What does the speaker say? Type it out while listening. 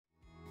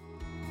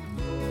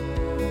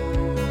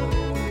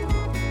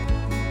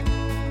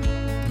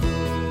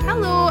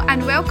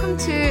and welcome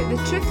to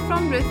the Truth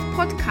from Ruth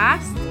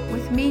podcast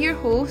with me, your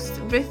host,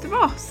 Ruth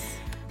Ross.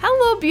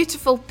 Hello,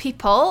 beautiful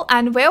people,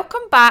 and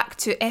welcome back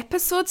to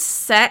episode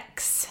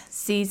 6,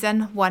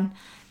 season 1.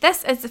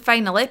 This is the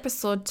final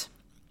episode.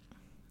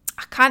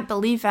 I can't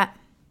believe it.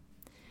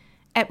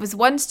 It was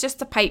once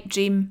just a pipe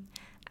dream,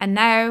 and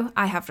now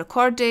I have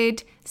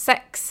recorded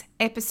 6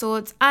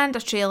 episodes and a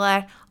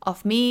trailer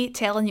of me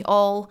telling you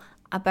all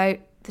about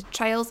the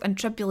trials and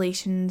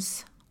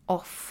tribulations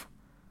of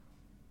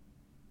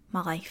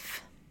my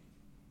life.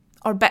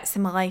 Or bits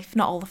of my life,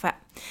 not all of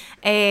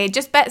it.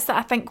 Just bits that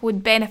I think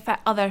would benefit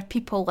other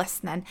people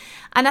listening.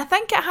 And I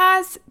think it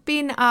has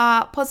been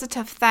a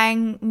positive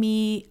thing,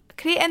 me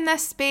creating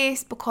this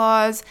space,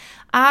 because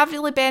I've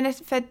really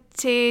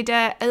benefited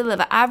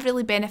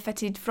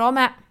from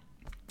it.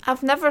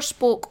 I've never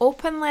spoke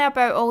openly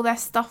about all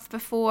this stuff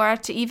before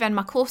to even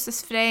my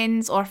closest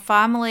friends or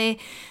family.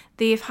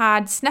 They've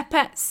had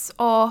snippets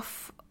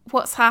of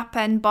what's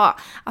happened, but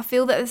I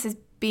feel that this has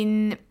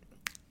been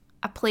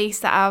a place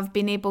that I've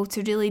been able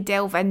to really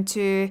delve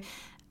into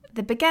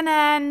the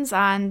beginnings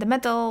and the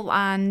middle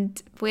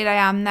and where I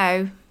am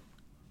now.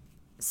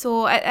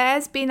 So it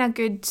has been a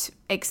good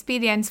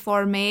experience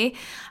for me,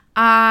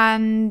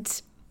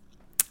 and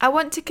I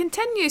want to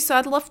continue, so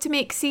I'd love to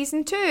make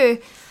season 2.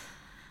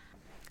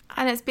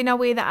 And it's been a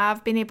way that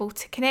I've been able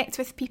to connect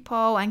with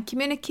people and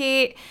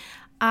communicate,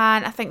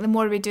 and I think the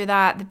more we do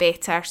that, the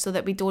better, so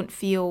that we don't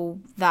feel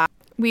that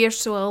we're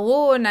so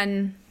alone,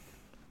 and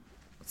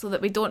so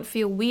that we don't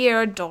feel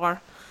weird,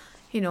 or,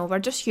 we're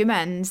just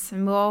humans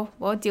and we all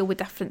deal with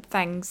different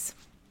things.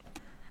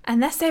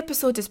 And this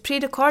episode is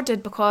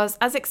pre-recorded because,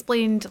 as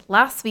explained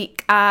last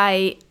week,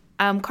 I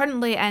am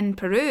currently in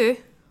Peru.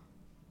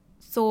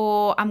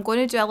 So I'm going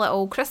to do a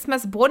little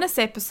Christmas bonus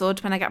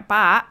episode when I get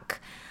back.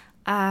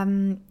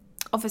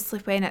 Obviously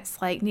when it's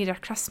like nearer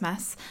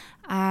Christmas.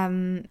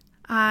 And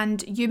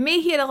you may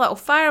hear a little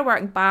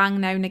firework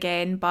bang now and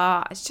again,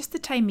 but it's just the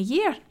time of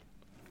year.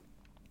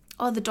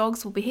 Oh, the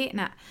dogs will be hating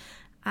it.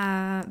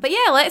 But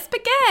yeah, let's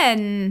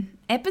begin.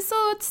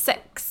 Episode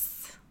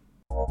 6.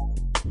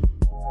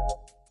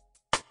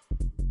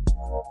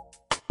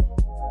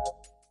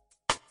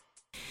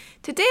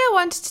 Today I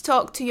wanted to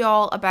talk to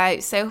y'all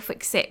about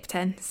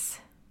self-acceptance.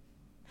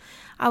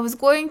 I was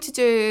going to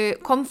do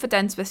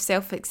confidence with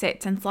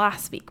self-acceptance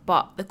last week,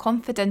 but the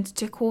confidence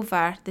took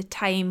over the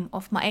time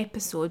of my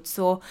episode,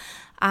 so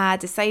I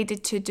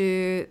decided to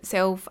do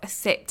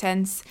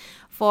self-acceptance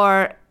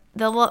for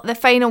the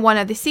final one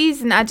of the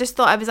season. I just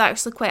thought it was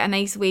actually quite a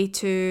nice way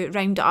to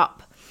round it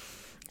up.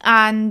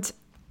 And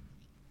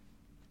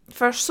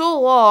for so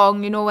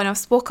long, when I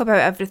spoke about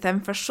everything,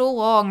 for so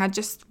long I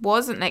just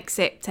wasn't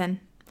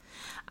accepting.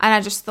 And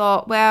I just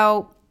thought,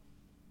 well,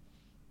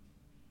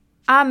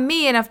 I'm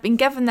me, and I've been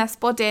given this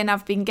body, and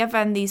I've been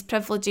given these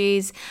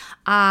privileges,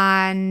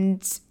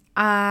 and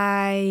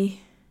I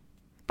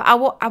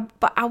want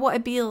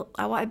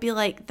to be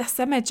like this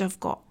image I've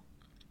got.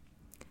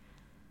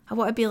 I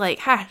want to be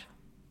like her.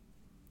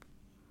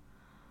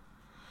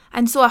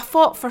 And so I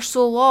fought for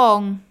so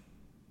long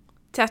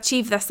to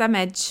achieve this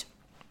image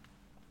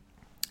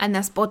and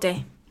this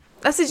body.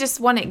 This is just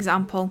one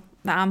example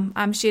that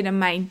I'm sharing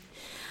mine.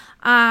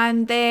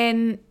 And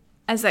then,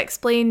 as I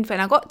explained, when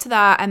I got to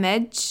that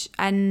image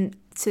and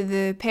to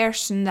the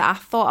person that I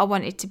thought I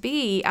wanted to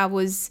be, I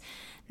was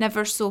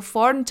never so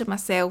foreign to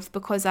myself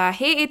because I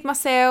hated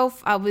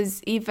myself. I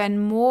was even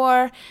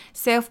more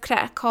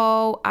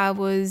self-critical. I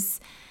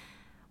was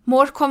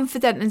more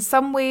confident in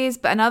some ways,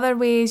 but in other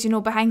ways,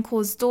 behind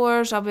closed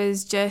doors, I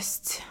was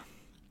just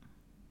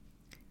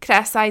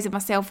criticising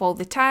myself all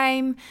the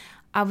time.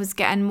 I was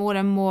getting more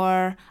and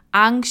more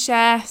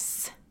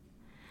anxious.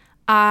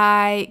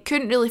 I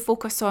couldn't really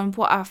focus on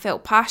what I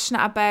felt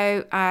passionate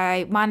about.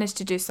 I managed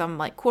to do some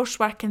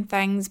coursework and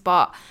things,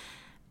 but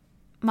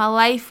my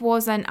life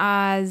wasn't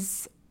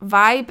as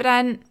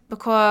vibrant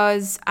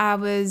because I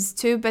was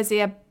too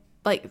busy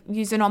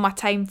using all my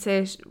time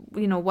to,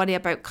 worry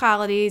about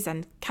calories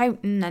and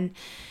counting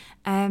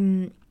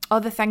and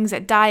other things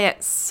that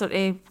diets sort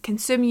of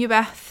consume you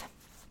with.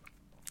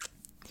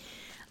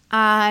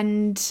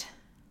 And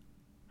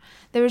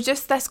there was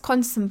just this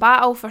constant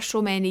battle for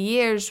so many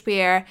years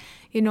where,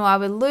 I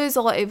would lose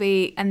a lot of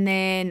weight and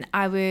then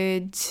I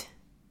would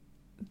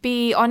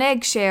be on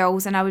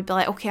eggshells and I would be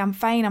like, okay, I'm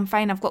fine,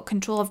 I've got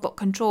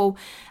control.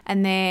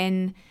 And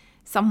then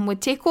something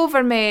would take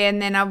over me, and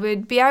then I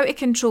would be out of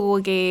control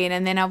again,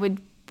 and then I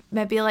would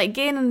maybe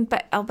gain a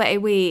bit of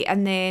weight,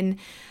 and then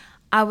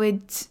I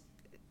would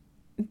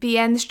be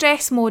in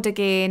stress mode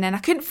again, and I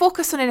couldn't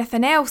focus on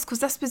anything else because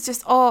this was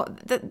just,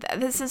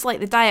 this is like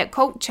the diet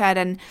culture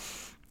and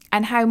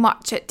how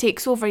much it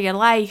takes over your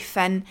life.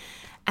 And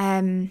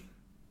there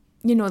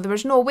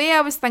was no way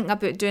I was thinking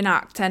about doing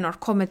acting or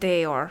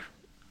comedy or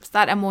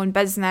starting my own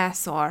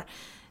business or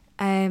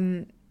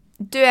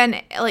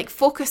doing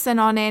focusing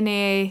on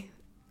any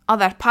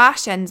other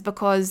passions,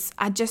 because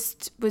I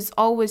just was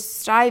always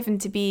striving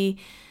to be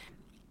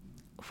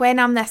when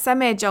I'm this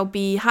image, I'll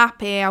be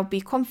happy, I'll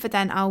be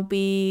confident, I'll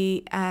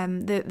be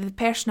the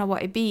person I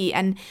want to be.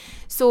 And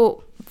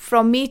so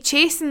from me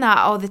chasing that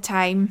all the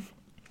time,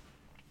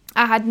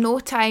 I had no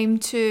time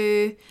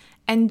to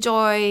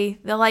enjoy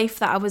the life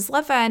that I was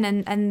living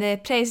in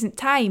the present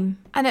time.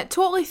 And it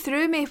totally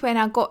threw me when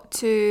I got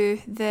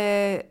to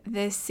the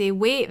say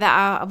weight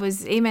that I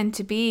was aiming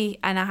to be,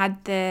 and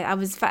I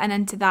was fitting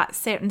into that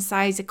certain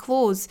size of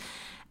clothes.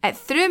 It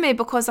threw me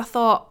because I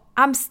thought,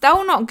 I'm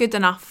still not good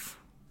enough.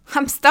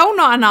 I'm still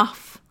not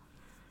enough.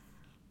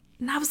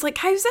 And I was like,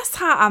 how's this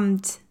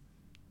happened?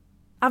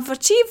 I've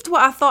achieved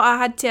what I thought I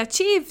had to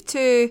achieve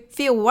to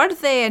feel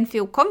worthy and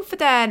feel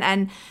confident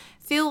and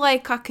feel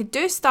like I could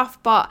do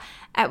stuff, but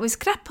it was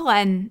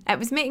crippling. It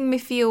was making me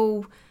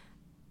feel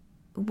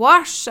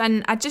worse,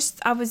 and I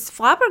was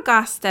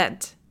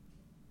flabbergasted.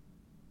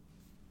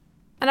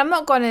 And I'm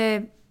not going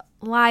to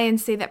lie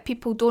and say that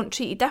people don't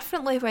treat you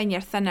differently when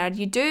you're thinner.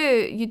 You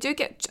do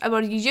get,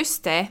 or you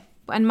used to,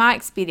 in my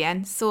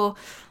experience. So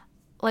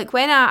like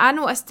when I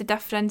noticed the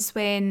difference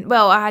when,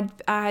 well, I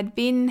had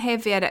been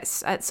heavier at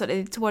sort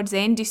of towards the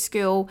end of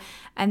school,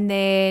 and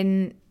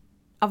then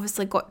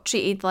obviously got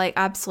treated like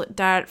absolute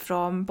dirt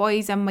from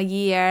boys in my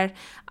year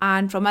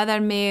and from other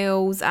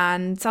males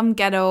and some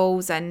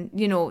girls, and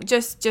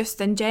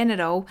just in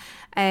general,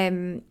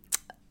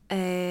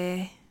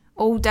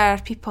 older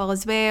people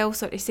as well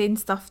sort of saying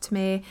stuff to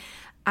me.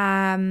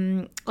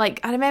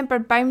 Like I remember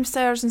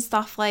bouncers and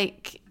stuff,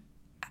 like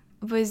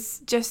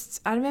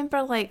I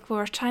remember like we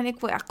were trying to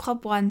go to a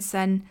club once,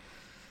 and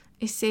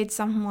he said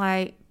something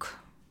like,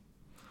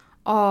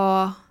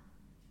 oh,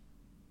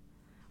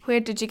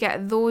 where did you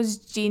get those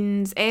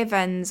jeans,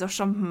 Evans, or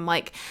something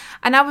like.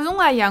 And I was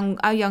only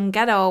a young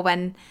girl,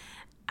 and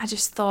I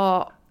just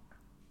thought,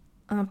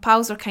 and my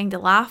pals were kind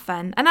of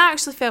laughing, and I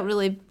actually felt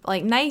really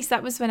like nice.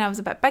 That was when I was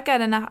a bit bigger,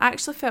 and I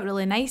actually felt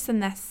really nice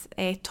in this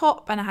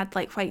top, and I had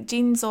like white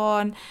jeans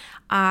on.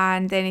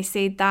 And then he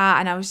said that,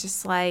 and I was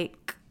just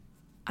like,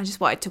 I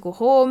just wanted to go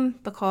home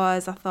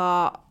because I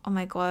thought, oh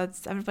my God,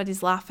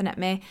 everybody's laughing at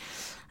me.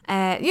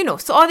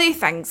 So all these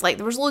things, like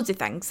there was loads of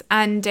things.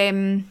 And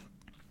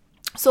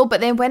but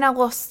then when I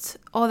lost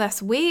all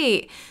this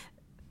weight,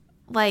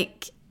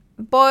 like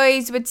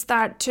boys would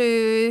start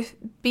to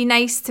be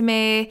nice to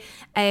me.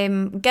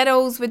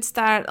 Girls would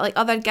start, like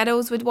other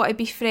girls would want to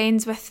be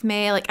friends with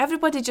me. Like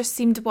everybody just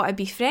seemed to want to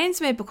be friends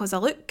with me because I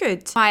looked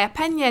good. My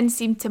opinion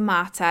seemed to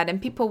matter,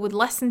 and people would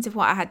listen to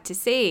what I had to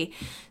say.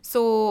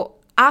 So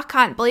I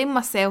can't blame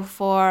myself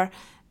for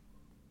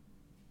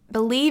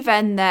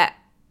believing that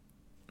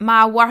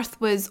my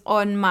worth was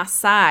on my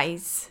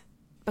size,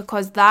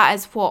 because that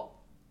is what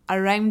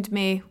around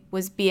me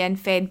was being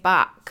fed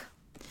back.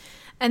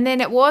 And then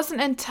it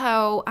wasn't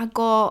until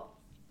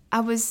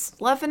I was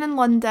living in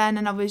London,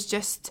 and I was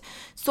just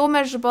so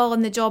miserable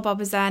in the job I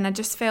was in. I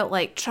just felt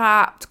like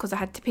trapped because I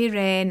had to pay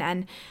rent,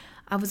 and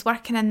I was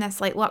working in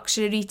this like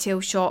luxury retail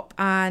shop,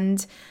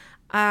 and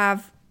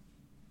I've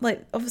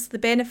like obviously the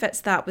benefits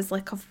of that was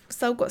like I've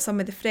still got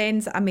some of the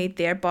friends that I made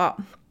there, but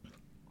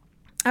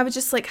I would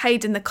just like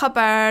hide in the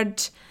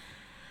cupboard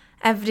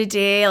every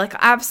day. Like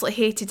I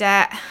absolutely hated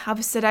it. I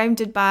was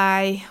surrounded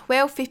by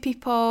wealthy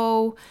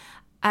people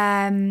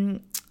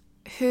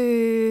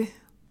who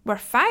were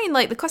fine.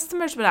 Like the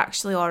customers were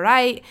actually all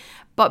right,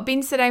 but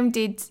being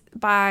surrounded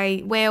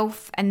by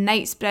wealth in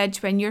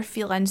Knightsbridge when you're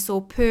feeling so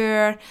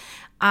poor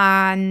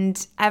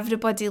and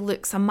everybody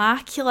looks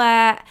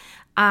immaculate,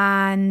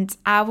 and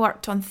I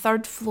worked on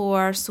third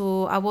floor,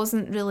 so I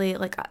wasn't really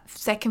like,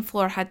 second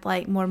floor had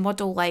like more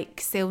model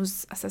like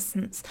sales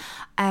assistants,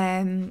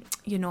 and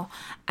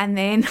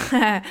then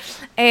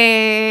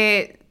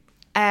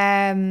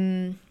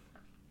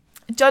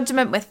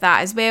judgment with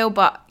that as well,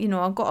 but I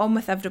got on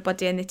with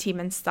everybody in the team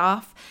and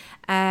staff,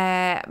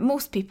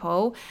 most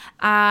people,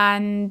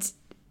 and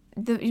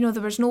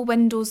there was no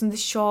windows in the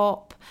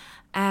shop.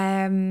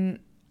 I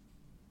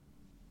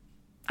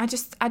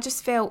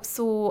just felt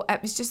so,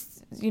 it was just,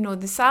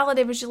 the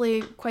salary was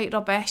really quite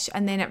rubbish,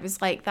 and then it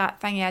was like that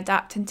thing of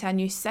adapting to a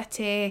new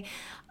city,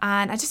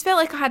 and I just felt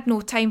like I had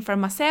no time for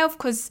myself,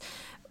 because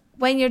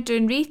when you're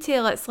doing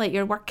retail, it's like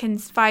you're working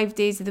 5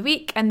 days of the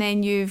week, and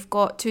then you've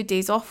got 2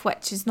 days off,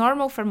 which is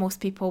normal for most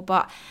people,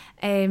 but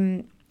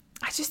it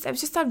was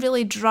just a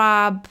really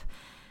drab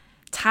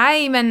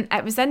time, and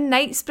it was in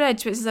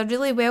Knightsbridge, which is a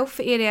really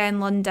wealthy area in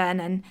London,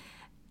 and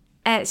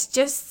it's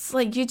just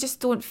like you just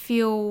don't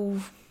feel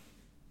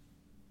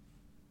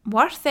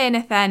worth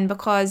anything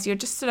because you're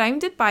just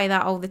surrounded by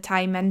that all the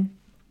time. And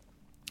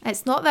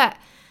it's not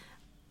that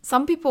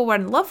some people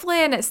weren't lovely,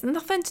 and it's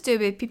nothing to do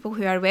with people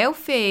who are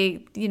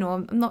wealthy.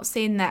 I'm not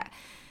saying that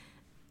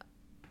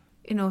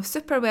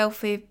super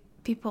wealthy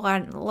people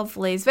aren't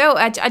lovely as well.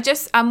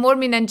 I'm more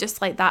meaning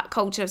just like that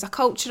culture. It was a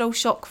cultural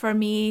shock for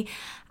me.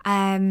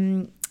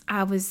 It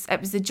was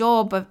the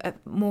job of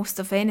most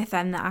of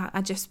anything that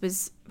I just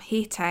was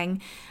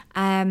hating,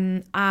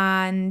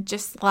 and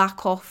just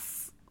lack of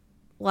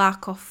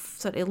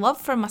sort of love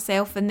for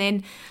myself. And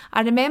then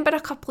I remember a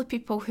couple of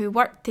people who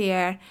worked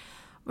there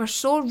were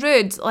so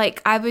rude.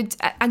 Like I would,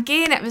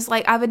 again, it was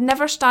like I would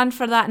never stand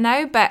for that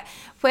now, but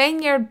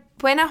when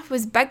I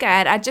was bigger,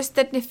 I just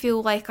didn't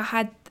feel like I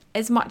had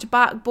as much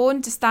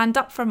backbone to stand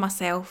up for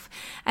myself.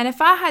 And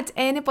if I had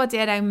anybody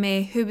around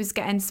me who was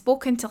getting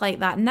spoken to like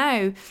that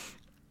now,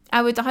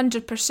 I would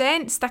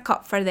 100% stick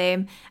up for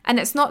them. And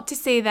it's not to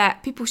say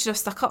that people should have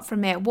stuck up for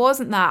me. It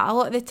wasn't that. A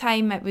lot of the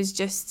time it was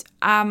just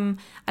I'm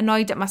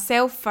annoyed at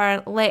myself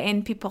for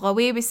letting people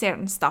away with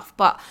certain stuff.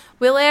 But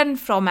we learn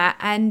from it,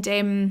 and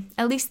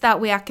at least that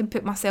way I can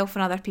put myself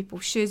in other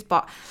people's shoes.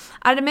 But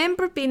I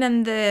remember being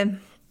in the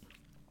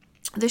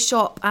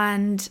shop,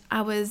 and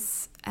I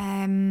was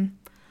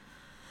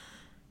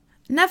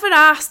never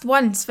asked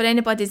once for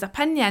anybody's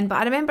opinion, but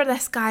I remember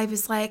this guy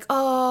was like,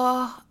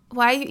 "Oh,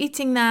 why are you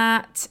eating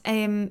that?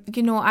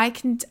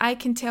 I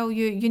can tell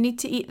you need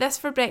to eat this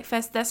for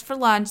breakfast, this for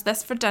lunch,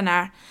 this for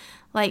dinner.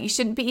 Like, you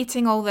shouldn't be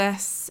eating all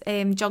this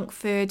junk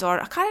food," or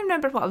I can't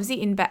remember what I was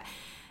eating, but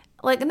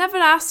like I never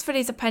asked for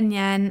his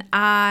opinion.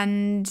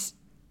 And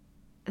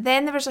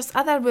then there was this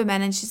other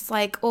woman, and she's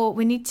like, "Oh,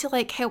 we need to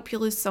like help you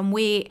lose some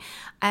weight.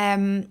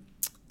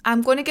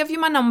 I'm going to give you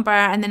my number,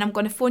 and then I'm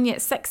going to phone you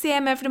at 6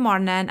 a.m. every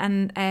morning,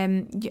 and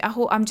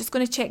I'm just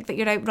going to check that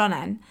you're out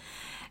running."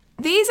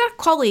 These are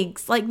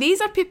colleagues. Like,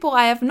 these are people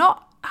I have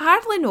not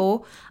hardly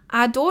know.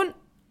 I don't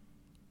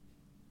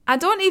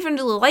even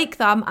really like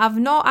them. I've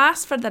not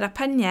asked for their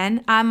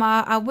opinion. I'm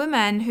a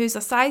woman who's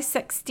a size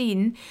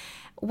 16,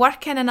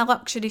 working in a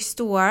luxury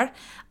store.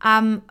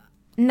 I'm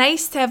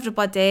nice to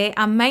everybody.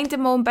 I'm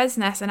minding my own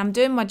business, and I'm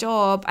doing my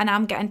job, and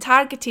I'm getting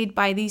targeted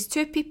by these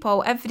two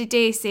people every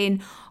day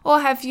saying, "Oh,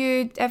 have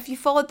you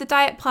followed the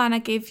diet plan I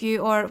gave you?"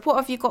 or "What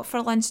have you got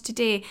for lunch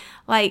today?"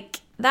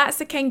 Like, that's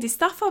the kind of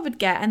stuff I would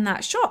get in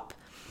that shop.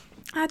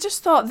 I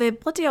just thought the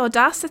bloody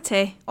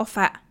audacity of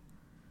it.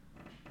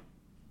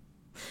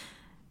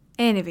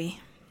 Anyway,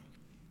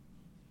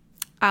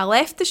 I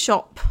left the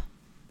shop.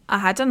 I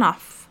had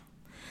enough.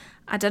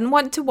 I didn't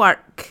want to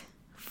work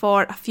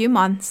for a few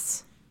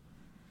months.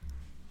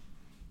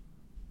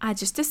 I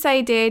just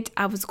decided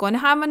I was going to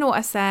have my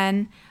notice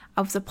in.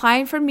 I was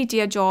applying for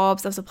media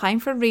jobs. I was applying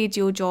for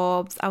radio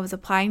jobs. I was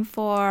applying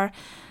for,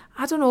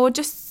 I don't know,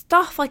 just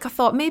stuff. Like, I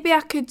thought maybe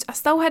I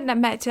still hadn't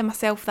admitted to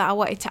myself that I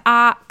wanted to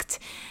act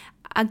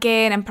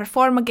again and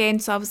perform again.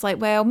 So I was like,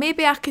 well,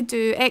 maybe I could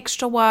do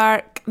extra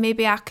work.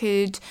 Maybe I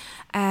could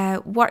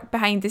work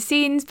behind the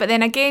scenes. But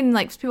then again,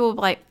 like, people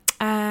were like,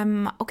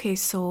 okay,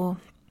 so,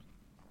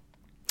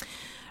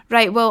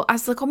 right, well, I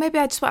was like, oh, maybe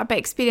I just want a bit of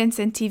experience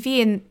in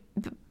TV.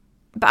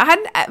 But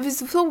it was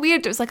so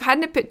weird. It was like I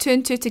hadn't put two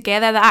and two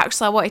together that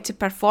actually I wanted to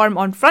perform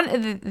on front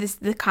of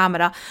the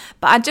camera.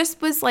 But I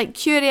just was like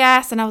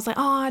curious, and I was like,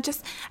 oh, it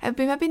would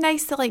be maybe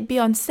nice to like be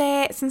on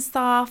sets and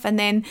stuff. And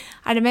then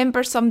I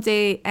remember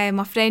somebody,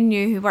 my friend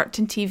knew, who worked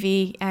in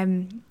TV. I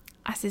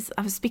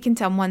was speaking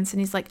to him once,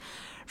 and he's like,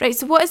 right,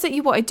 so what is it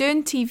you want to do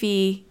in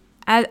TV?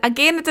 I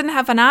didn't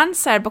have an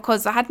answer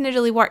because I hadn't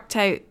really worked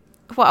out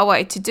what I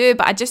wanted to do,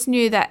 but I just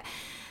knew that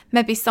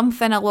maybe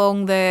something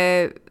along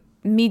the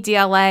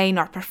media line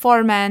or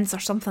performance or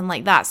something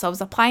like that. So I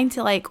was applying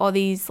to like all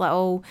these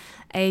little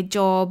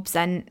jobs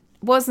and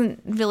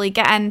wasn't really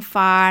getting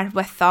far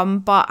with them,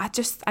 but I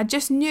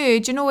just knew,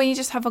 do you know when you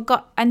just have a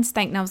gut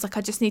instinct? And I was like,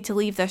 I just need to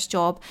leave this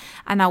job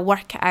and I'll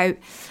work it out.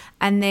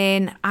 And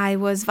then I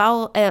was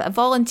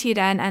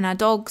volunteering in a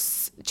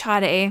dog's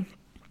charity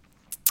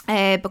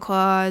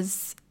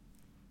because,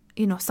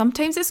 you know,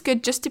 sometimes it's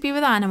good just to be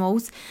with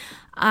animals.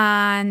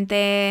 And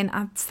then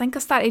I think I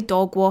started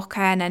dog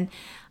walking, and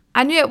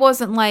I knew it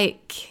wasn't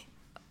like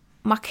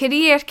my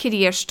career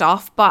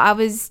stuff, but I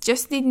was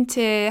just needing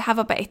to have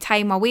a bit of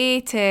time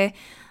away to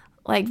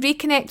like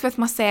reconnect with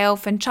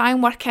myself and try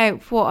and work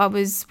out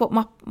what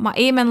my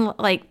aim in,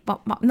 like,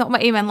 not my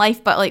aim in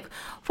life, but like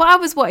what I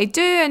was wanting to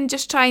do, and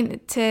just trying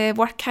to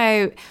work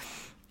out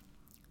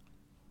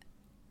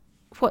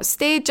what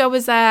stage I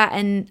was at,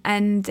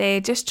 and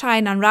just try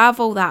and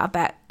unravel that a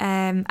bit.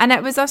 And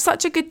it was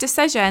such a good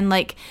decision.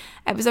 Like,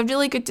 it was a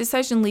really good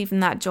decision leaving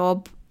that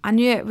job. I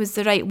knew it was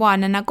the right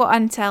one, and I got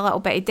into a little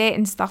bit of debt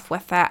and stuff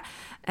with it.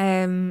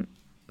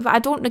 But I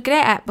don't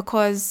regret it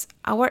because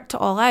I worked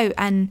it all out,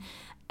 and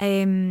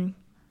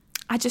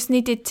I just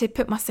needed to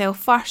put myself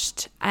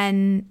first,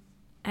 and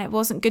it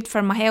wasn't good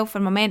for my health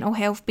and my mental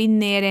health being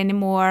there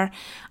anymore.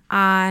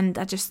 And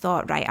I just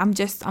thought, right, I'm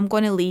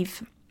going to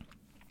leave.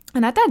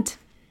 And I did.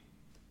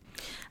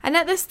 And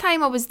at this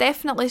time, I was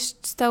definitely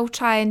still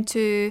trying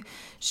to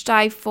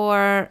strive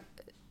for,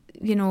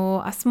 you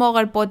know, a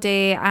smaller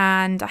body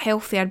and a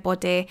healthier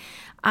body.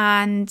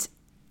 And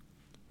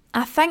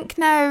I think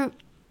now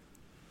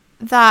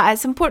that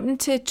it's important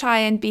to try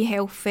and be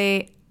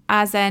healthy,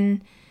 as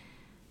in,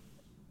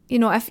 you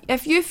know,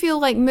 if you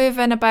feel like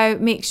moving about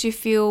makes you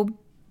feel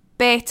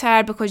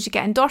better because you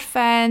get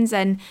endorphins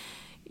and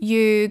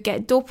you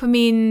get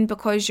dopamine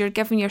because you're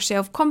giving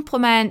yourself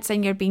compliments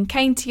and you're being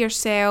kind to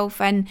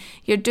yourself and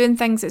you're doing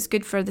things that's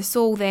good for the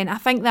soul, then I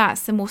think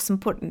that's the most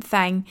important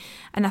thing.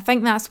 And I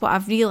think that's what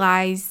I've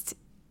realised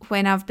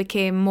when I've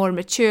become more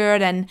mature,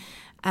 and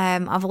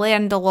I've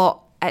learned a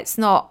lot. It's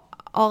not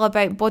all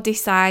about body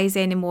size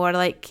anymore.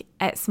 Like,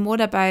 it's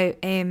more about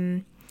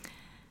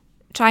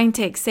trying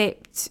to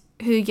accept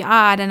who you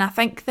are, and I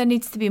think there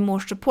needs to be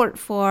more support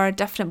for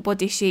different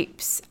body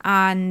shapes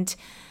and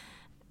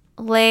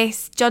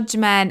less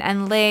judgment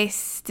and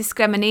less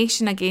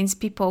discrimination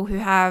against people who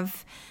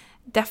have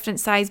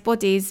different size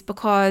bodies,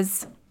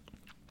 because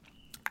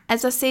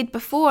as I said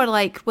before,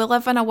 like, we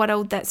live in a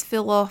world that's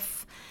full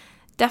of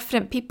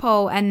different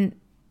people, and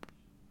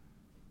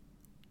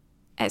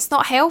it's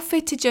not healthy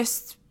to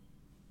just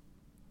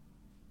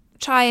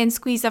try and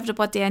squeeze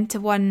everybody into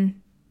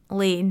one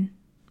lane.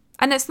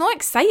 And it's not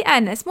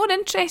exciting. It's more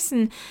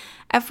interesting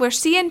if we're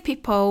seeing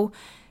people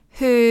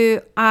who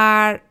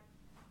are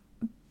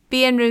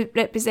being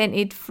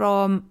represented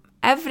from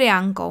every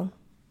angle.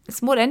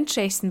 It's more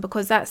interesting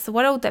because that's the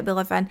world that we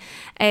live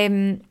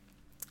in.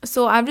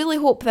 So I really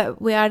hope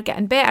that we are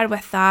getting better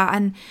with that,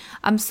 and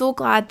I'm so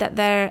glad that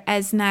there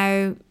is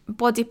now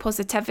body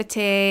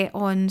positivity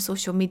on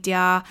social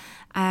media.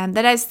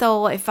 There is still a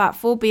lot of fat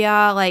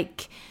phobia,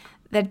 like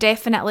there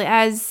definitely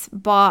is,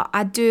 but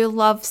I do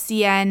love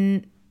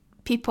seeing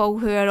people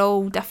who are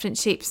all different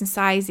shapes and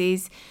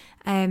sizes,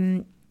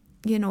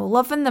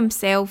 loving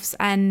themselves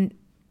and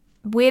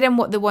wearing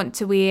what they want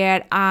to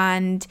wear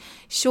and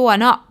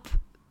showing up,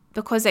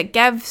 because it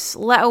gives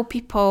little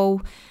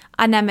people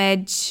an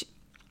image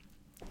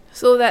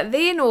so that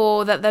they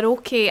know that they're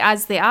okay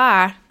as they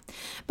are.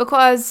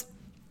 Because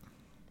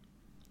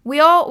we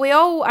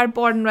all are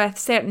born with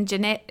certain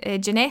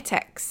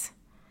genetics,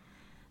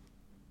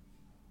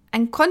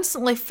 and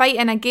constantly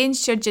fighting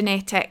against your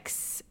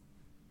genetics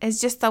is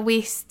just a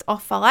waste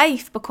of a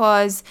life,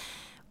 because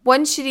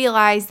once you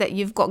realise that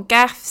you've got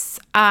gifts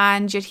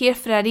and you're here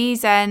for a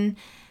reason,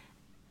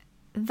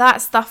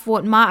 that stuff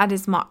won't matter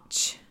as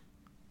much.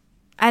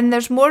 And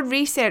there's more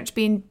research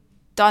being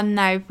done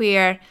now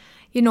where,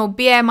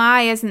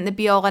 BMI isn't the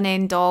be all and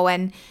end all,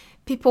 and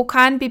people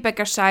can be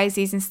bigger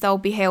sizes and still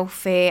be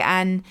healthy,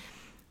 and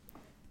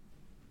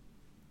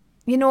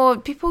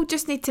people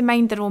just need to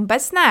mind their own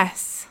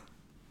business.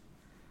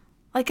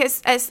 Like,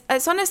 it's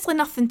honestly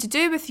nothing to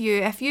do with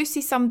you. If you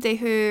see somebody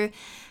who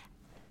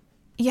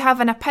you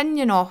have an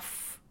opinion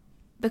of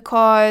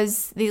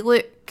because they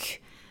look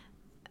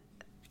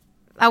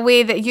a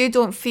way that you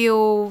don't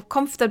feel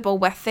comfortable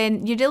with,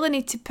 then you really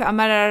need to put a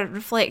mirror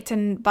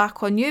reflecting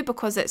back on you,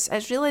 because it's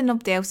really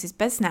nobody else's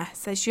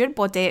business. It's your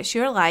body, it's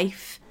your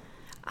life.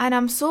 And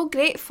I'm so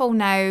grateful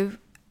now,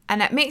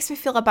 and it makes me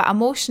feel a bit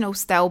emotional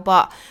still,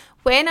 but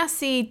when I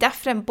see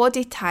different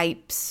body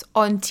types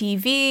on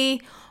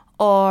TV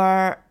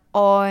or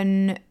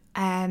on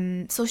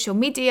social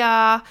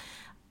media,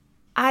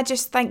 I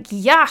just think,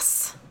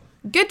 yes,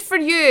 good for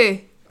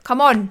you.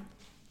 Come on,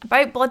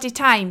 about bloody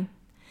time.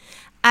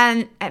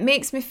 And it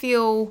makes me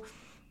feel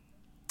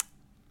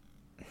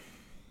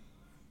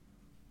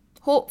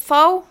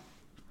hopeful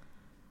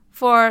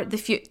for the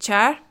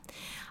future.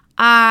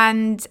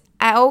 And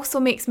it also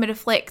makes me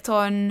reflect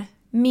on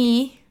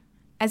me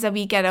as a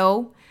wee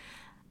girl.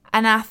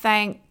 And I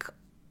think,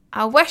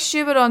 I wish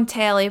you were on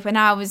telly when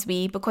I was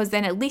wee, because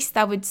then at least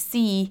I would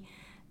see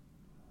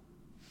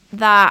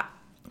that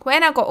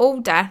when I got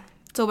older,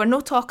 so we're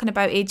not talking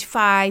about age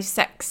 5,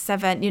 6,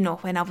 7,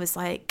 when I was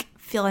like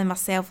feeling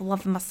myself,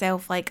 loving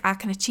myself, like I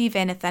can achieve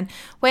anything.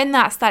 When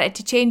that started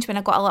to change, when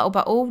I got a little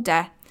bit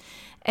older,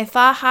 if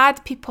I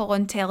had people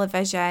on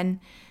television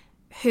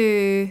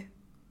who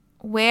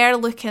were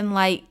looking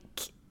like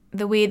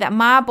the way that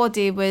my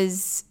body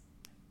was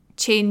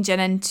changing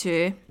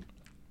into,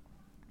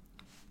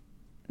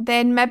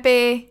 then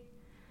maybe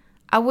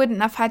I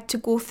wouldn't have had to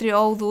go through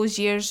all those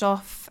years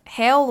of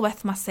hell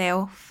with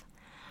myself.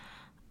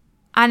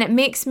 And it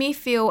makes me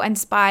feel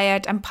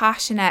inspired and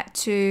passionate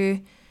to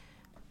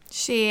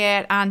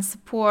share and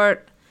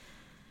support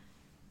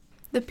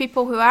the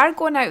people who are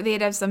going out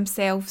there as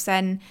themselves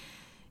and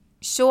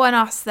showing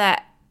us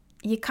that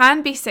you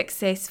can be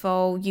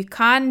successful, you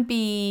can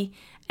be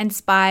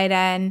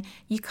inspiring,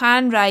 you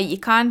can write, you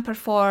can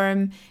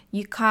perform,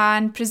 you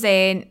can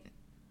present,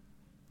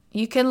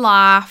 you can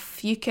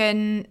laugh, you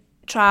can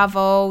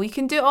travel, you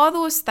can do all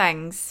those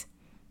things.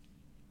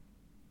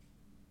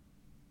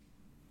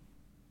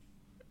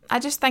 I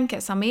just think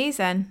it's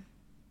amazing.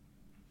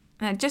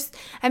 And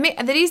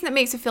the reason it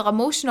makes me feel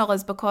emotional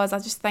is because I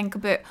just think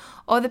about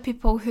all the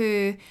people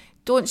who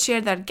don't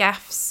share their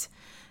gifts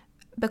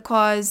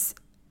because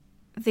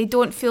they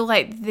don't feel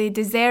like they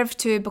deserve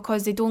to,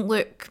 because they don't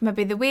look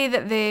maybe the way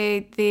that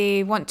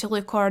they want to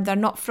look, or they're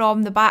not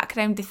from the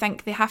background they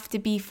think they have to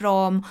be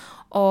from,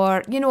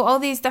 or, all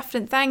these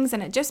different things.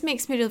 And it just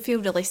makes me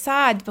feel really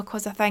sad,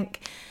 because I think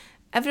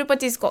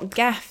everybody's got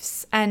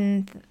gifts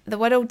and the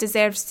world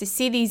deserves to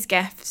see these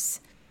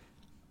gifts.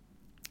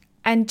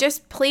 And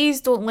just please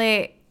don't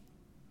let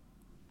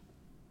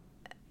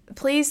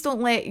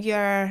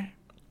your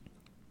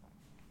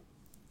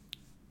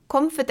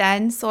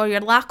confidence or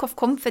your lack of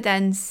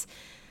confidence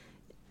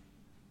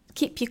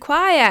keep you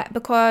quiet,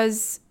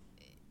 because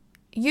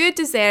you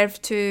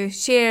deserve to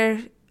share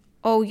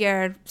all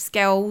your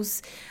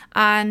skills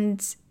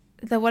and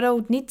the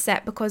world needs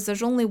it, because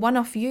there's only one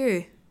of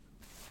you.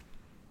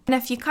 And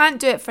if you can't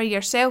do it for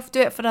yourself,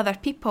 do it for other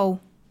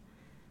people.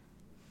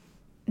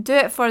 Do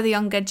it for the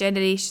younger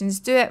generations.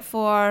 Do it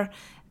for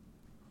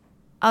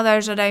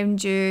others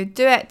around you.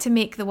 Do it to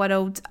make the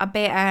world a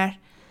better,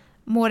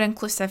 more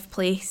inclusive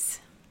place.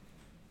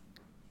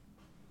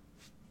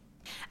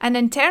 And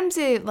in terms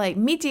of like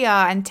media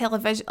and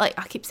television, like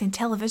I keep saying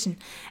television,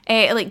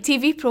 like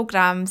TV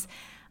programs,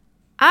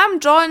 I'm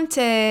drawn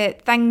to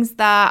things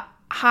that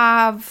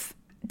have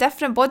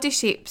different body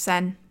shapes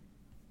in.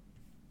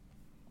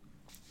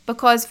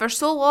 Because for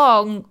so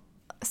long,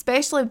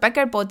 especially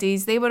bigger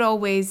bodies, they were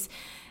always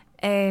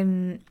put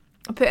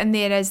in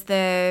there as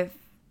the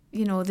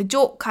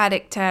joke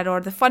character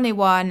or the funny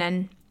one,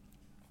 and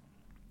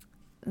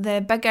the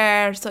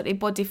bigger sort of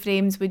body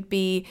frames would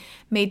be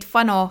made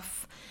fun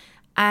of.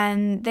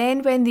 And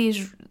then when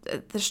there's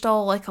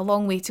still like a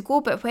long way to go,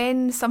 but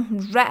when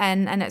something's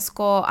written and it's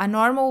got a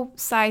normal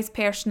sized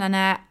person in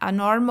it, a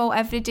normal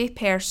everyday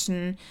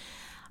person,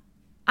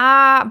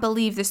 I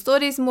believe the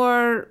story's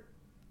more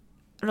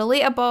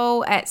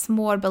relatable, it's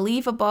more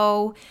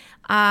believable,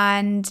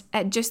 and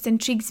it just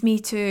intrigues me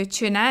to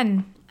tune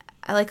in.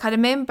 Like I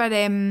remember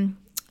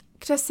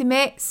Chrissy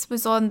Metz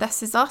was on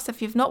This Is Us.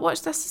 If you've not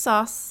watched This Is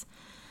Us,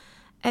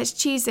 it's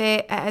cheesy,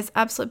 it is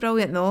absolutely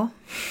brilliant though.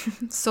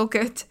 So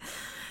good.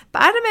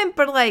 But I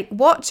remember like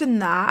watching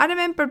that, I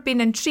remember being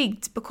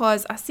intrigued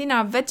because I seen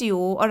a video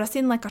or I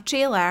seen like a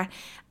trailer,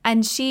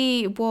 and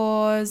she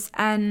was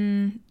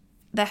in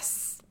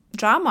this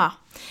drama,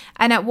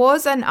 and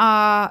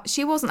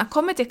she wasn't a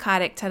comedy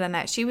character in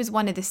it, she was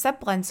one of the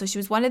siblings, so she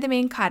was one of the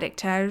main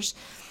characters.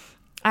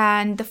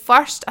 And the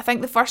first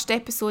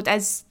episode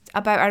is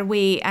about her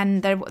weight,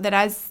 and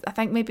there is, I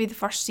think maybe the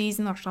first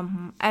season or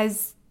something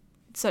is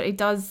sort of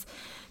does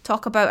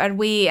talk about her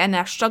weight and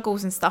her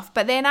struggles and stuff.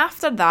 But then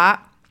after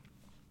that,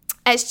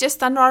 it's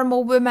just a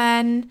normal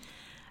woman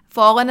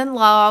falling in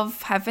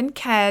love, having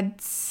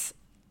kids,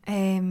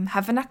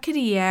 having a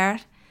career.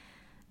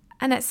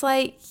 And it's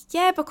like,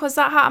 yeah, because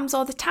that happens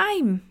all the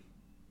time.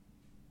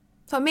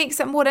 So it makes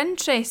it more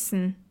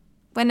interesting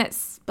when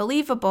it's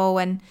believable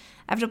and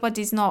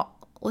everybody's not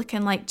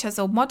looking like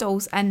chiseled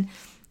models. And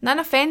none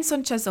offence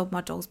on chiseled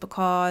models,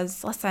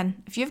 because,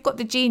 listen, if you've got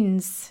the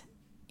genes,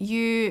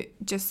 you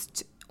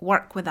just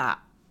work with that.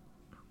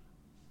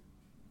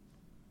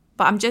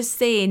 But I'm just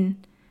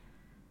saying,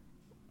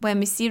 when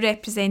we see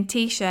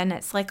representation,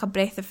 it's like a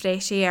breath of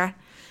fresh air.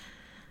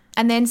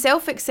 And then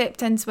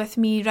self-acceptance with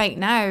me right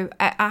now,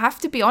 I have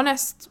to be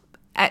honest,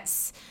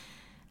 it's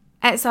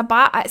a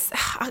I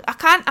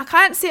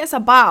can't say it's a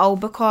battle,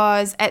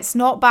 because it's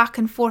not back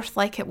and forth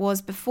like it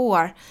was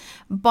before,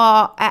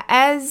 but it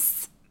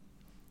is,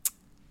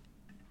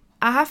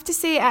 I have to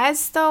say it is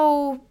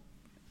still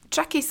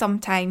tricky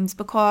sometimes,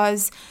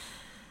 because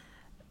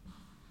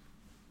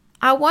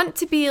I want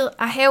to be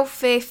a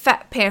healthy,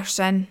 fit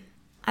person.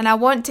 And I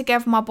want to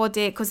give my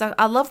body, because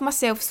I love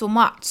myself so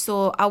much,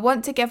 so I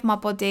want to give my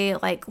body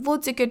like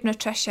loads of good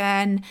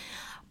nutrition,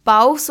 but I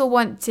also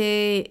want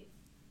to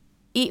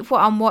eat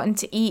what I'm wanting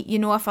to eat. You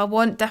know, if I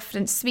want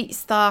different sweet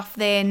stuff,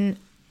 then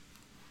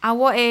I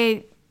want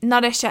to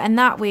nourish it in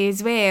that way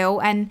as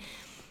well, and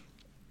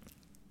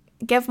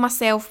give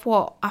myself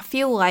what I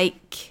feel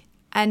like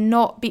and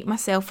not beat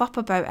myself up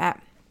about it.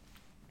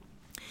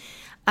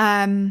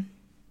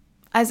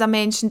 As I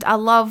mentioned, I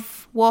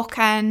love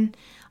walking.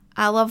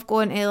 I love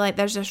going to, like,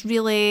 there's this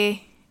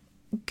really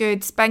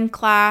good spin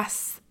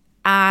class,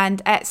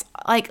 and it's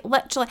like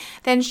literally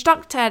the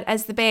instructor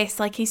is the best.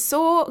 Like, he's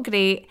so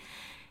great,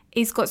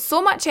 he's got so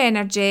much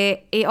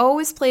energy, he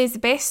always plays the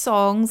best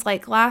songs.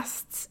 Like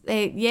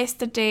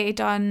yesterday he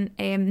done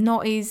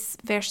noughties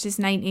versus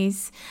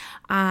 90s,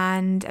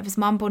 and it was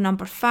Mambo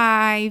number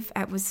 5,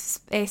 it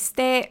was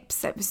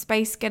Steps, it was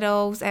Spice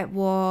Girls, it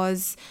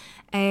was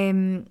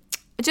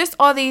just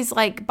all these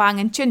like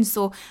banging tunes.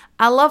 So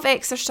I love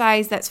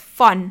exercise that's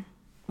fun.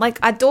 Like,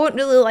 I don't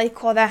really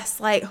like all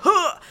this like,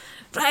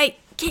 right,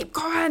 keep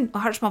going. It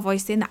hurts my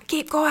voice saying that.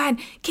 Keep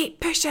going, keep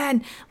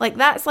pushing. Like,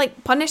 that's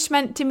like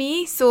punishment to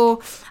me. So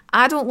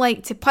I don't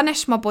like to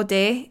punish my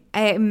body.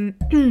 And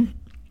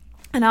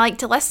I like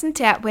to listen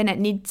to it when it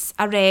needs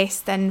a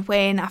rest and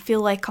when I feel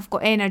like I've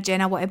got energy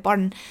and I want to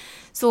burn.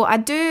 So I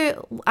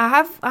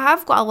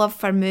have got a love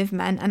for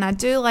movement, and I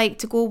do like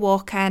to go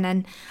walking,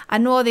 and I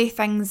know these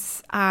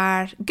things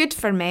are good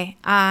for me,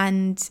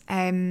 and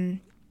I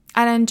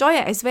enjoy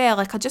it as well.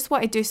 Like, I just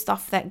want to do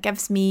stuff that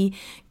gives me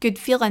good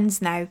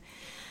feelings now.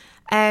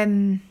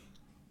 And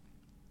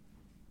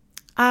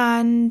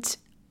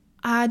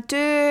I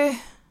do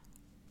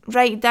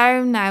write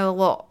down now a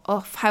lot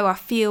of how I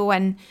feel,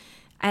 and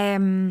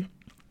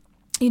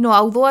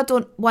although I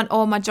don't want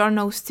all my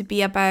journals to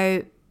be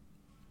about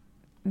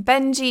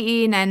binge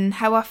eating and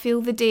how I feel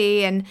the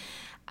day,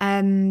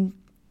 and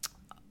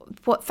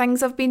what things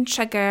have been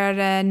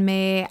triggering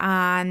me,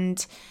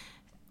 and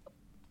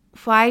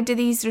why do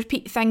these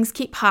repeat things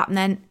keep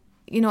happening.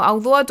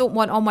 Although I don't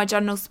want all my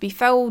journals to be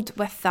filled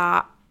with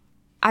that,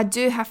 I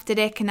do have to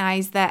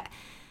recognise that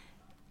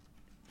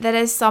there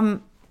is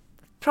some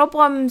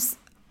problems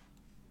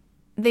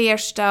there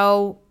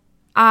still,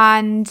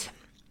 and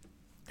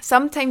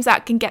sometimes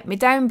that can get me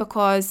down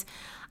because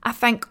I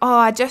think,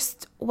 I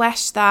just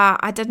wish that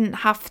I didn't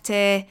have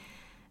to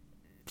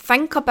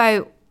think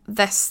about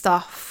this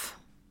stuff.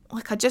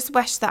 Like, I just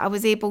wish that I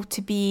was able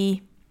to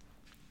be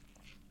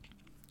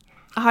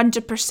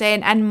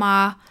 100% in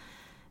my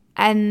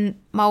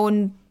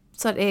own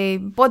sort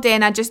of body,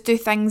 and I just do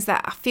things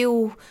that I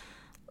feel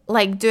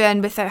like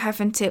doing without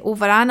having to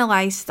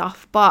overanalyze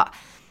stuff. But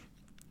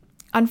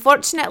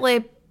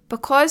unfortunately,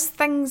 because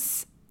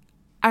things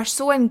are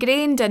so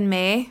ingrained in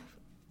me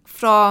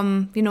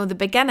from, the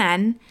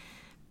beginning,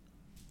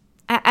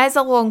 it is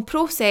a long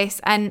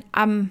process, and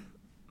I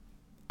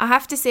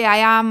have to say I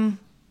am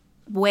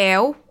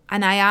well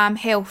and I am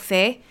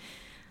healthy,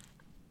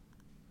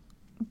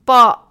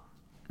 but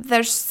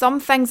there's some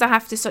things I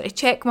have to sort of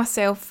check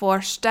myself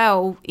for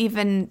still,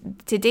 even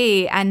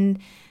today, and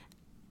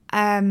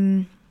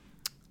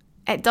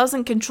it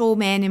doesn't control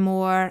me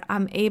anymore.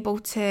 I'm able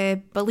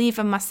to believe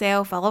in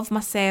myself. I love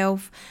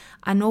myself.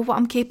 I know what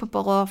I'm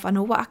capable of. I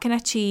know what I can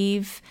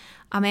achieve.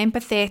 I'm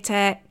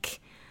empathetic.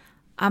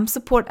 I'm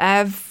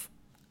supportive.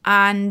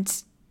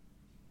 And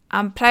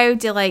I'm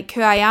proud of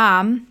who I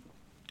am.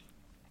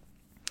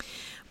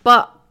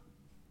 But,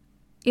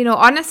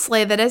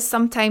 honestly, there is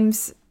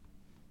sometimes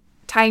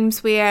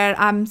times where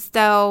I'm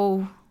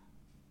still...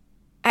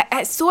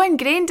 It's so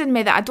ingrained in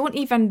me that I don't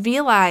even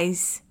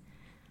realise.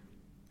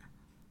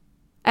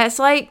 It's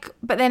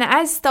but then it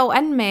is still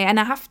in me, and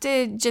I have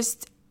to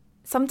just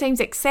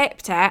sometimes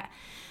accept it,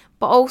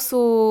 but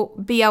also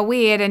be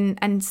aware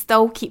and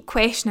still keep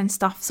questioning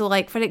stuff. So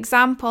for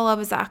example, I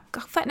was at a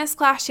fitness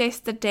class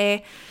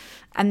yesterday,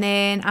 and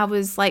then I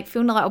was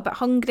feeling a little bit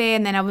hungry,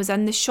 and then I was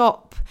in the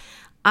shop,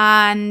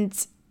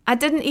 and I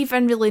didn't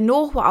even really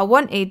know what I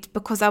wanted,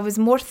 because I was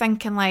more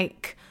thinking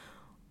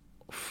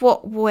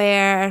what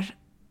were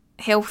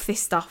healthy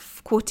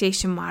stuff,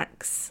 quotation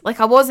marks.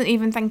 I wasn't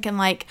even thinking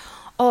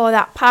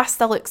that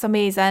pasta looks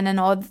amazing, and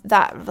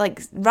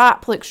that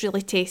wrap looks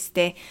really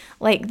tasty.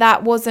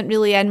 That wasn't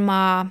really in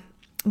my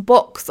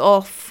box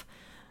of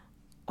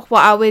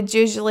what I would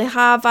usually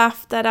have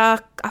after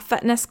a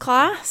fitness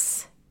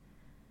class.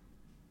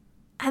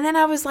 And then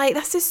I was like,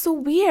 this is so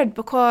weird,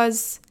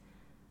 because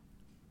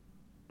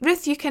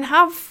Ruth, you can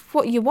have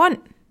what you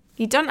want.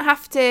 You don't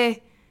have to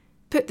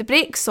put the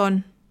brakes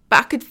on. But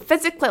I could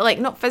physically,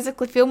 not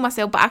physically feel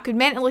myself, but I could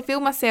mentally feel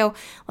myself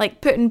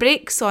putting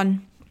brakes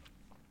on.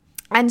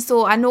 And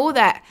so I know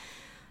that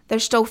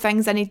there's still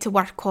things I need to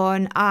work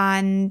on,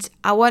 and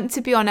I want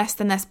to be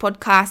honest in this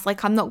podcast.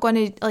 I'm not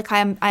going to,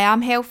 I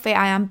am healthy,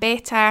 I am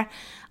better.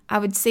 I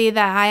would say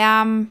that I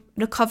am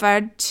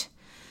recovered,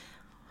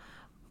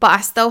 but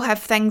I still have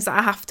things that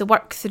I have to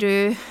work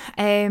through.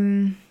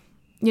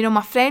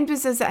 My friend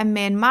was visiting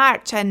me in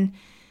March, and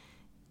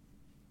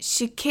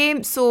she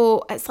came,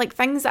 so it's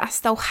things that I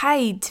still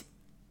hide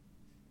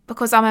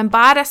because I'm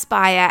embarrassed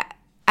by it.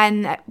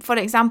 And for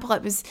example,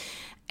 it was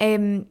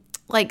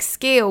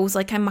scales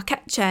in my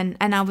kitchen,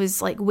 and I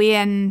was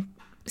weighing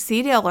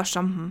cereal or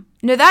something.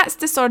 Now that's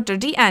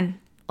disordered eating.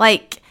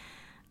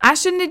 I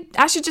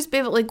should just be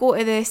able to go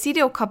to the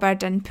cereal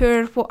cupboard and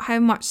pour how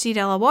much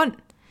cereal I want.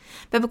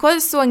 But because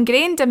it's so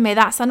ingrained in me,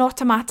 that's an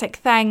automatic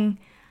thing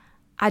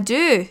I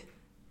do.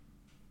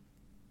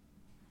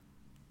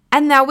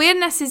 And the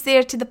awareness is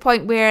there to the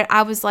point where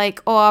I was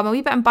I'm a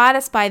wee bit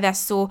embarrassed by this,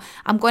 so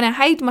I'm going to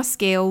hide my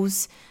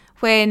scales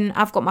when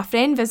I've got my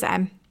friend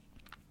visiting.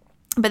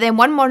 But then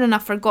one morning I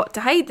forgot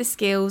to hide the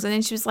scales, and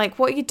then she was like,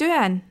 what are you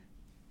doing?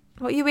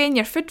 What are you weighing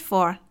your food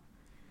for?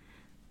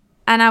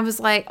 And I was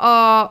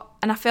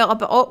and I felt a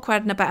bit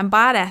awkward and a bit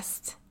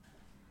embarrassed.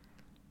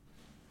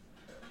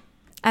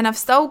 And I've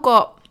still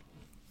got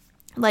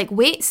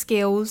weight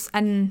scales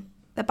in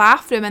the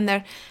bathroom, and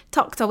they're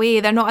tucked away.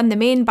 They're not in the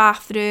main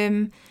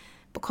bathroom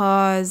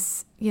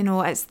because,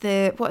 it's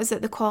what is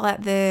it they call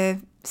it? The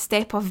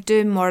step of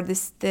doom, or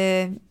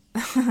no,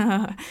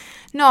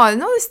 not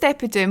the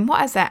step of doom.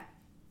 What is it?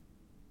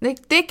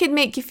 They could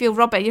make you feel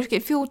rubbish. You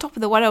could feel top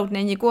of the world, and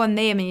then you go on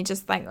them and you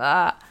just think,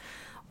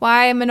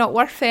 why am I not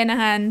worth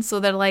anything? So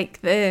they're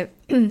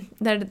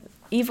they're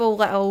evil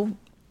little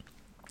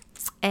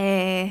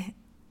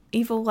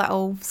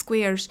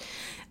squares.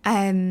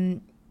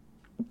 But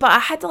I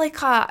had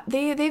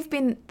they've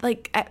been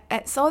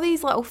it's all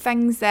these little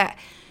things that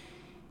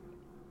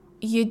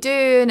you do,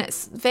 and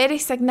it's very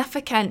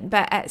significant,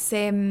 but it's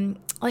I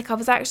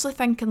was actually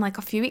thinking a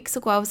few weeks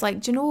ago, I was do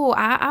you know,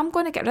 I'm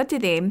going to get rid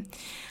of them.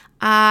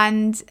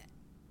 And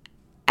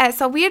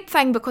it's a weird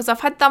thing because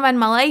I've had them in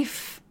my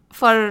life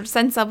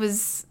since I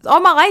was, all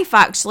my life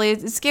actually.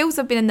 The scales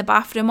have been in the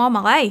bathroom all my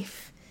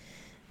life.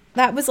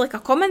 That was a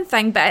common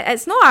thing, but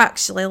it's not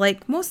actually. A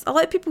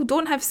lot of people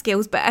don't have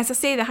scales, but as I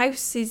say, the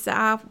houses that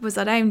I was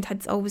around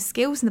had always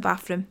scales in the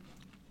bathroom.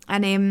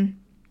 And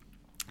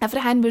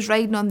everyone was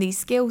riding on these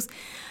scales.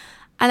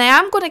 And I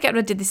am going to get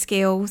rid of the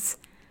scales.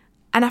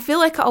 And I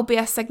feel it'll be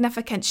a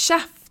significant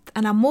shift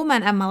and a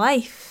moment in my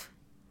life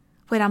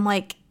where I'm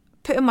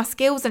putting my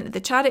scales into the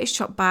charity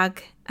shop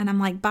bag And I'm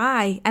like,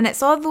 bye. And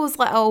it's all those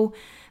little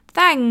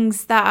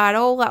things that are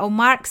all little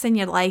marks in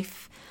your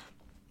life.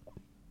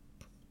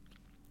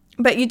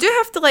 But you do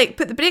have to like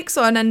put the brakes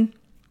on and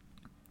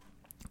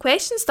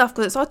question stuff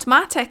because it's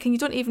automatic and you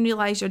don't even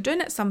realise you're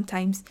doing it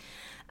sometimes.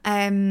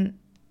 So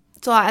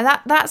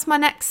that's my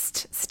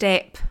next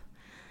step.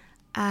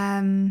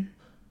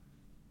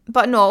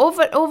 But no,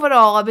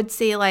 overall, I would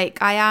say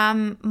like I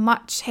am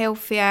much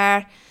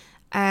healthier,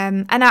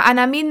 and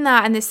I mean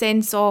that in the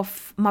sense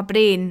of my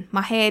brain.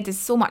 My head is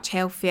so much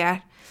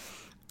healthier,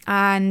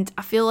 and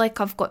I feel like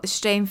I've got the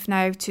strength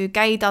now to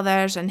guide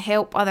others and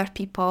help other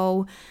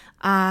people.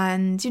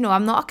 And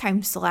I'm not a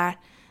counsellor,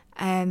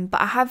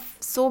 but I have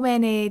so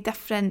many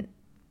different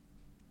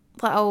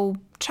little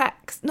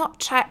not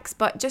tricks,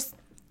 but just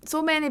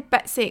so many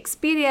bits of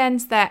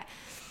experience that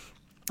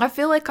I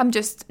feel like I'm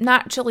just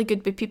naturally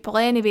good with people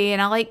anyway,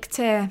 and I like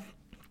to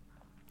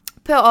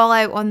put it all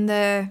out on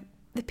the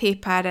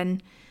paper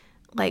and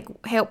like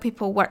help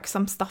people work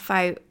some stuff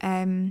out.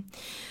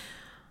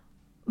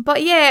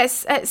 But yeah,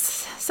 it's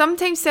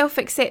sometimes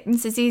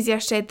self-acceptance is easier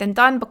said than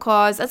done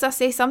because, as I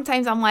say,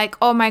 sometimes I'm like,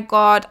 oh my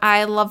God,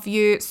 I love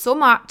you so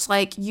much.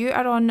 Like you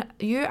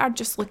are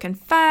just looking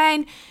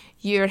fine.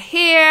 Your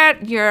hair,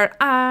 your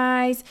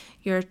eyes,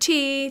 your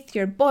teeth,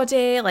 your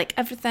body, like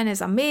everything is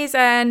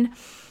amazing.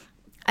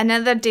 And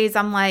other days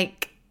I'm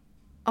like,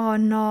 oh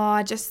no,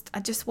 I just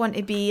want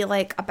to be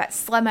like a bit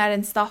slimmer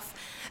and stuff.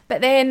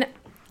 But then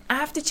I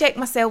have to check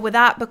myself with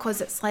that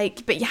because it's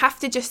like, but you have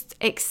to just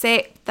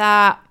accept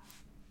that,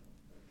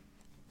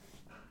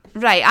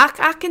 right,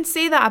 I can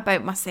say that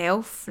about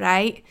myself,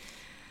 right?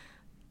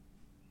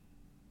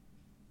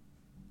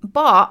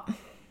 But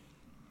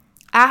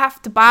I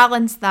have to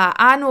balance that.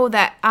 I know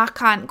that I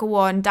can't go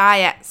on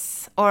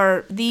diets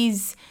or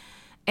these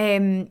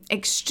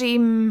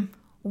extreme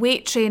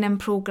weight training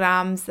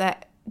programs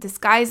that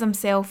disguise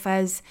themselves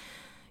as,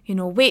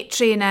 weight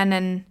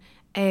training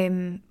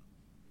and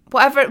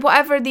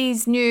whatever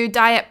these new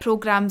diet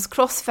programs,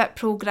 CrossFit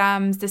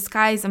programs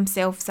disguise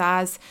themselves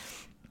as.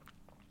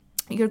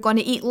 You're going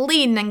to eat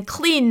lean and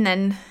clean,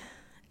 and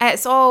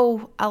it's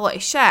all a lot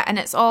of shit, and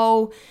it's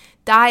all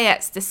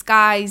diets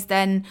disguised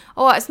in,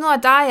 it's not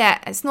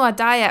a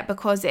diet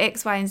because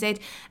X, Y and Z.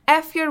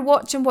 If you're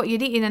watching what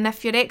you're eating and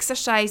if you're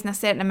exercising a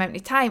certain amount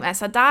of time,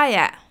 it's a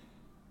diet.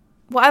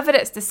 Whatever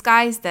it's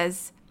disguised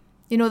as.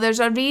 There's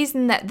a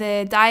reason that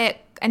the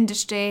diet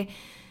industry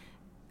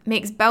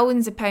makes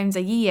billions of pounds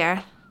a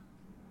year.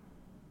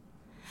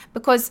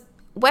 Because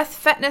with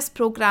fitness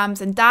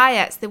programs and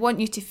diets, they want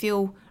you to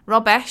feel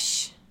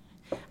rubbish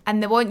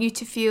and they want you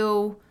to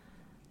feel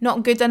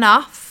not good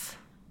enough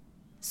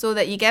so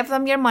that you give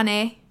them your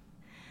money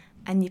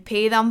and you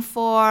pay them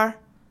for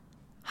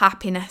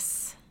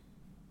happiness.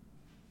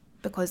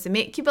 Because they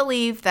make you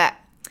believe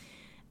that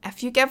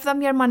if you give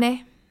them your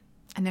money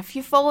and if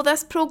you follow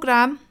this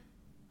program,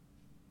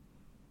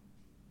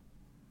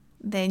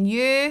 then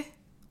you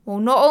will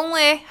not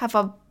only have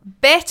a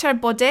better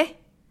body,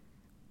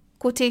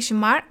 quotation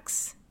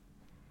marks,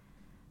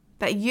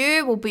 but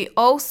you will be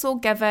also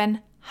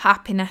given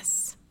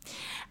happiness.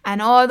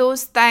 And all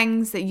those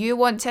things that you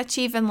want to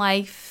achieve in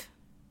life,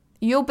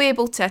 you'll be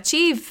able to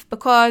achieve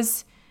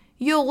because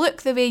you'll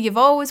look the way you've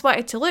always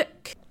wanted to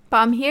look. But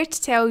I'm here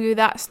to tell you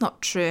that's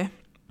not true.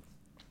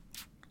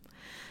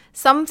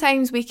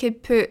 Sometimes we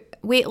could put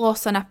weight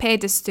loss on a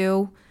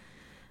pedestal.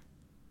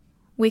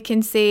 We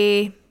can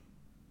say,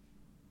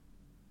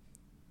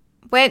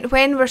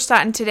 when we're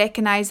starting to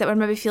recognise that we're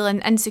maybe feeling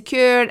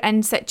insecure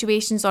in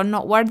situations or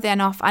not worthy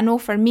enough, I know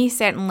for me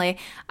certainly it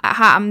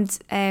happened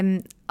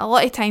a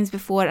lot of times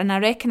before, and I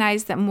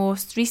recognised it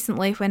most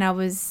recently when I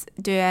was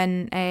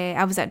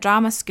at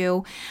drama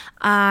school,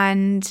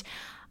 and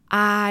we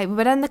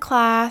were in the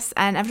class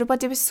and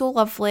everybody was so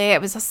lovely. It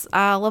was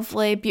a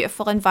lovely,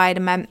 beautiful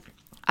environment,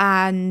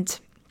 and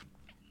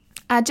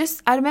I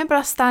remember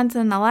us standing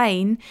in the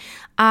line,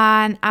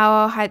 and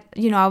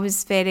I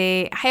was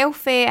very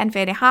healthy and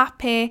very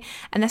happy,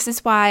 and this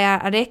is why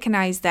I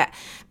recognised it,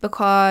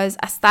 because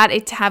I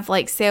started to have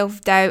like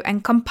self-doubt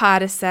and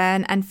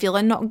comparison and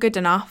feeling not good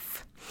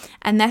enough,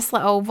 and this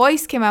little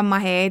voice came in my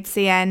head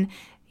saying,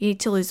 you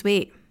need to lose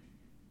weight.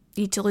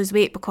 You need to lose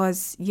weight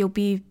because you'll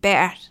be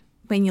better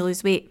when you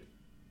lose weight.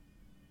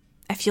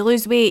 If you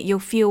lose weight, you'll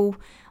feel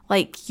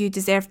like you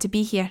deserve to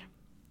be here.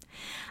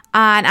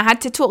 And I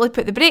had to totally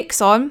put the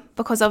brakes on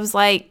because I was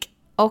like,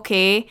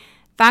 okay,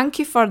 thank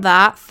you for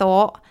that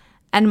thought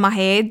in my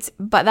head,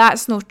 but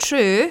that's not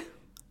true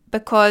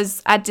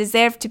because I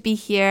deserve to be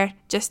here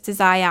just as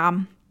I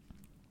am.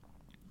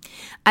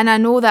 And I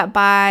know that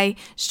by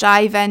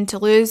striving to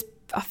lose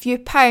a few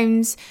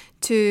pounds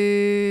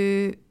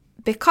to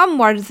become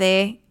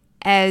worthy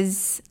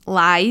is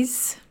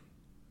lies.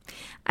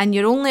 And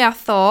you're only a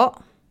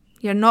thought,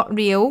 you're not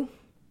real.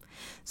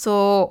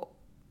 So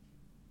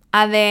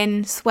I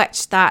then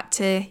switched that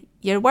to,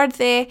 you're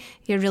worthy,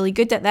 you're really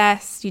good at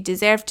this, you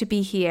deserve to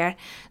be here.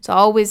 So I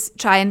always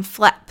try and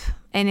flip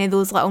any of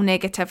those little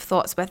negative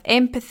thoughts with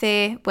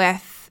empathy,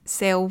 with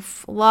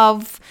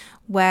self-love,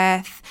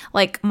 with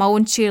like my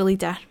own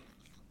cheerleader.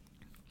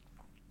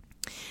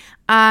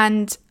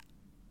 And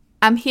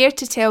I'm here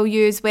to tell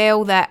you as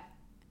well that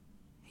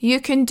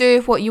you can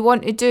do what you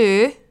want to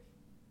do,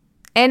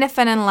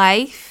 anything in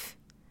life,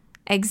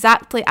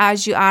 exactly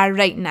as you are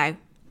right now.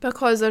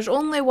 Because there's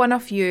only one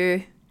of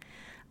you,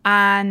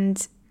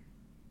 and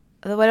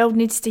the world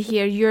needs to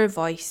hear your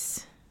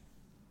voice.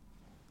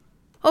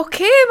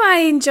 Okay, my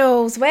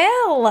angels.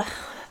 Well,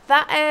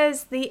 that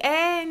is the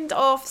end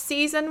of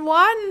season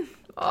 1.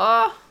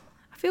 Oh,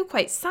 I feel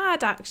quite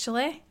sad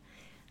actually.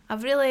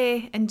 I've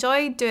really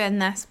enjoyed doing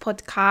this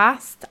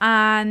podcast,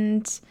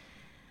 and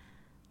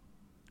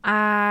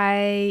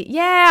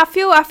I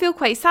feel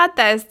quite sad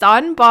that it's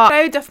done, but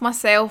proud of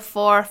myself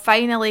for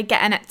finally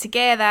getting it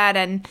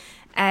together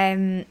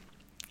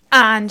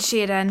and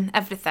sharing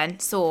everything.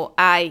 So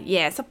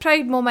it's a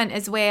proud moment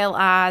as well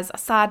as a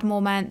sad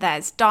moment that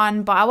it's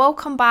done, but I will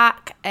come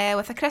back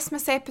with a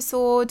Christmas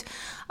episode.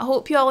 I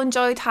hope you all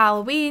enjoyed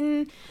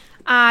Halloween,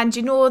 and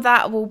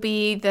that will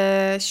be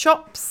the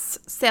shops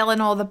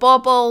selling all the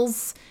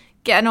baubles,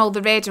 getting all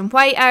the red and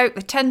white out,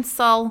 the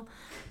tinsel.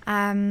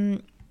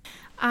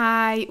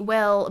 I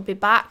will be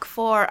back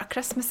for a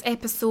Christmas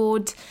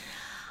episode,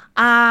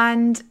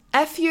 and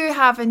if you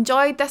have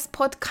enjoyed this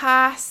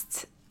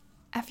podcast,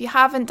 if you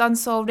haven't done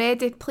so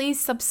already,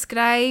 please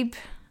subscribe.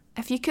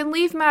 If you can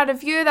leave me a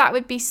review, that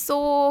would be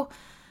so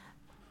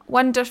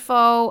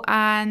wonderful,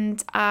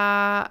 and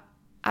a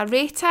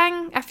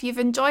rating if you've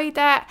enjoyed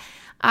it.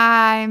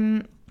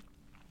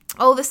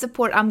 All the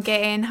support I'm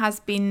getting has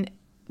been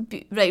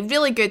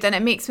really good, and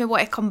it makes me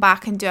want to come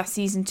back and do a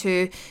season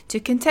 2 to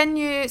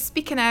continue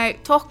speaking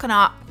out, talking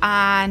up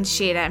and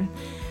sharing.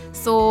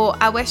 So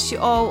I wish you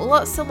all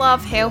lots of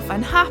love, health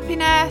and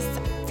happiness.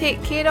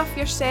 Take care of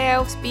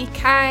yourselves, be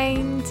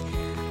kind,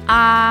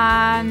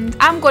 and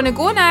I'm going to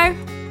go now.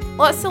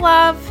 Lots of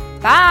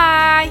love.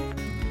 Bye.